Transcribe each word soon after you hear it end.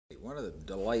one of the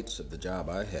delights of the job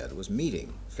I had was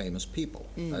meeting famous people,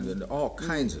 and all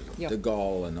kinds of them, de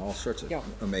Gaulle and all sorts of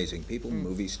amazing people,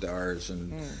 movie stars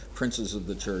and princes of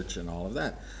the church and all of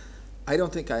that. I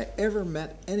don't think I ever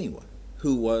met anyone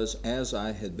who was as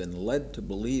I had been led to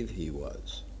believe he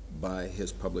was by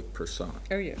his public persona.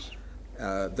 Oh, yes.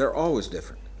 They're always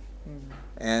different.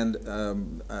 And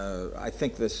I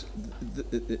think this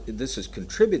is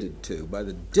contributed to by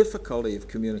the difficulty of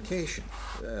communication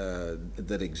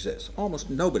that exists. Almost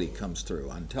nobody comes through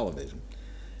on television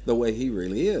the way he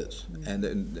really is.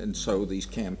 And so these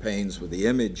campaigns with the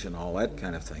image and all that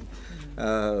kind of thing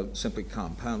simply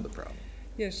compound the problem.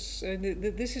 Yes, and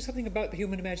this is something about the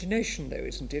human imagination, though,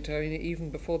 isn't it? I mean,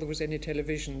 even before there was any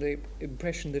television, the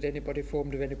impression that anybody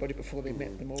formed of anybody before they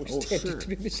met them always tended to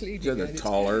be misleading. Yeah, they're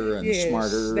taller and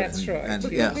smarter. That's right. And,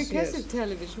 because of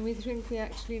television, we think we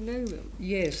actually know them.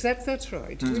 Yes, that's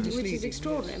right. Which is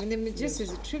extraordinary. I mean, just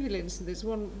as a trivial instance, there's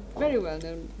one very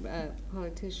well-known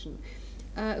politician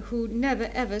who never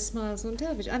ever smiles on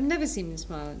television. I've never seen him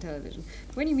smile on television.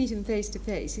 When you meet him face to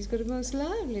face, he's got a most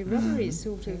lively, rubbery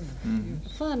sort of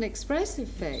fun, expressive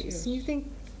face, and you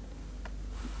think,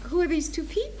 who are these two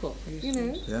people? You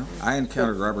know? Yeah, I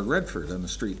encountered Robert Redford on the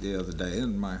street the other day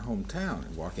in my hometown,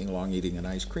 walking along eating an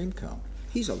ice cream cone.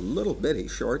 He's a little bitty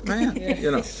short man,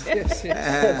 you know.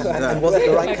 And was it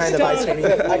the right kind of ice cream?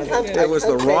 It was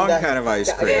the wrong kind of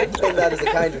ice cream. I can't claim that as a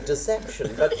kind of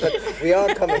deception, but we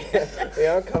are coming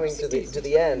to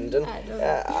the end. And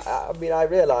I mean, I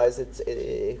realise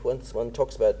once one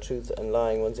talks about truth and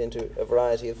lying, one's into a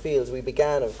variety of fields. We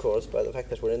began, of course, by the fact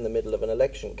that we're in the middle of an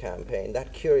election campaign.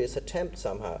 That curious attempt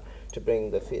somehow to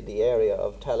bring the area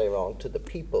of Talleyrand to the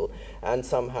people, and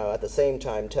somehow at the same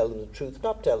time tell them the truth,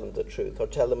 not tell them the truth, or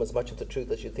tell them as much of the truth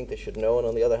as you think they should know, and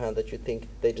on the other hand that you think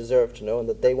they deserve to know and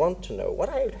that they want to know. What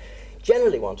I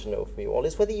generally want to know from you all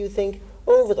is whether you think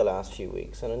over the last few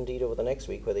weeks, and indeed over the next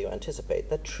week, whether you anticipate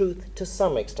that truth to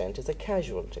some extent is a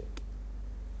casualty.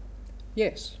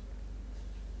 Yes.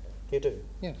 You do?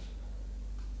 Yes.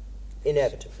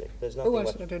 Inevitably. There's nothing.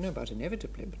 I don't know about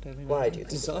inevitably, but I mean, why do you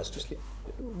think disastrously?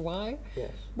 Why? Yes.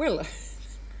 Well,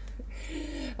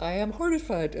 I am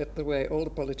horrified at the way all the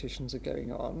politicians are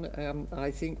going on. I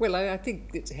think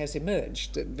it has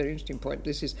emerged, a very interesting point,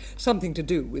 this is something to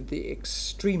do with the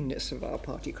extremeness of our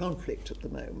party conflict at the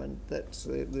moment, that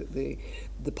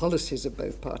the policies of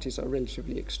both parties are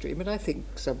relatively extreme, and I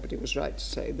think somebody was right to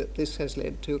say that this has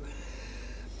led to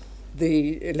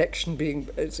the election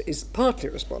is partly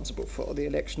responsible for the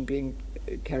election being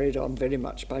carried on very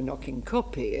much by knocking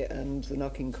copy, and the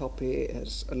knocking copy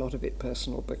has a lot of it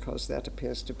personal, because that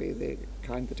appears to be the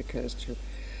kind that occurs to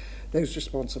those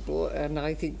responsible, and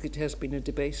I think it has been a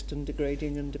debased and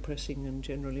degrading and depressing and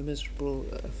generally miserable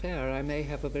affair. I may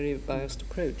have a very biased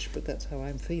approach, but that's how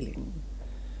I'm feeling.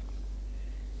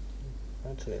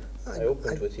 Anthony, I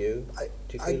opened with you.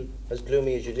 Do you feel as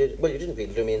gloomy as you did? Well, you didn't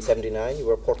feel gloomy in '79. You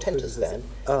were portentous then.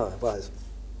 Well, it's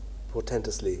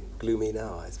portentously gloomy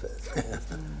now, I suppose.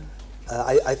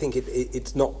 I think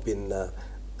it's not been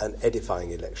an edifying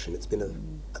election. It's been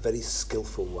a very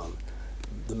skillful one,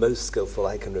 the most skillful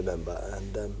I can remember.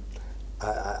 And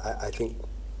I think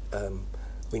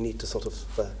we need to sort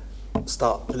of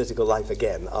start political life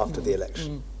again after the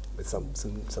election, with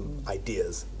some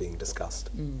ideas being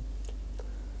discussed.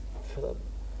 Philip,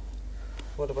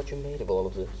 what about you made of all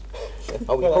of this?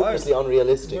 Are we hopelessly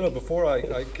unrealistic? Well, before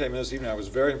I came in this evening, I was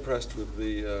very impressed with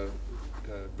the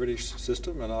British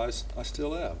system, and I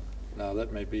still am. Now,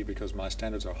 that may be because my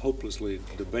standards are hopelessly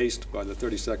debased by the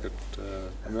 30-second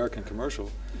American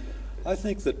commercial. I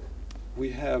think that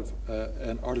we have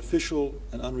an artificial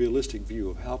and unrealistic view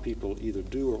of how people either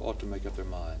do or ought to make up their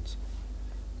minds.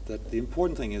 That the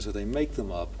important thing is that they make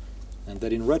them up, and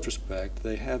that in retrospect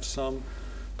they have some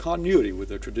continuity with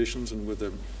their traditions and with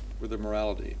their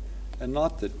morality, and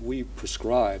not that we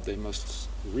prescribe they must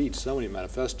read so many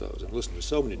manifestos and listen to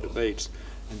so many debates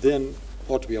and then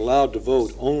ought to be allowed to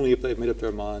vote only if they've made up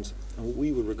their minds on what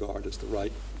we would regard as the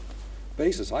right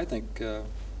basis. I think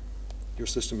your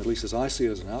system, at least as I see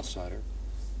it as an outsider,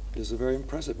 is a very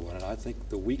impressive one, and I think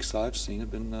the weeks I've seen have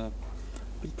been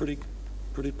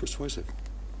pretty persuasive.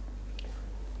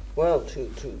 Well,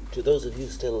 to those of you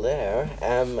still there,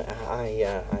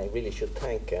 I really should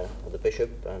thank the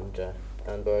Bishop and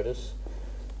Anne Burdus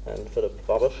and Philip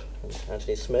Bobbitt and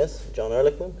Anthony Smith, John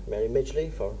Ehrlichman, Mary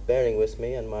Midgley for bearing with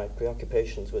me and my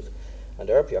preoccupations and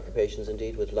our preoccupations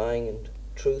indeed with lying and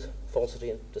truth, falsity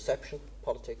and deception,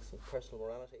 politics and personal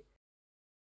morality.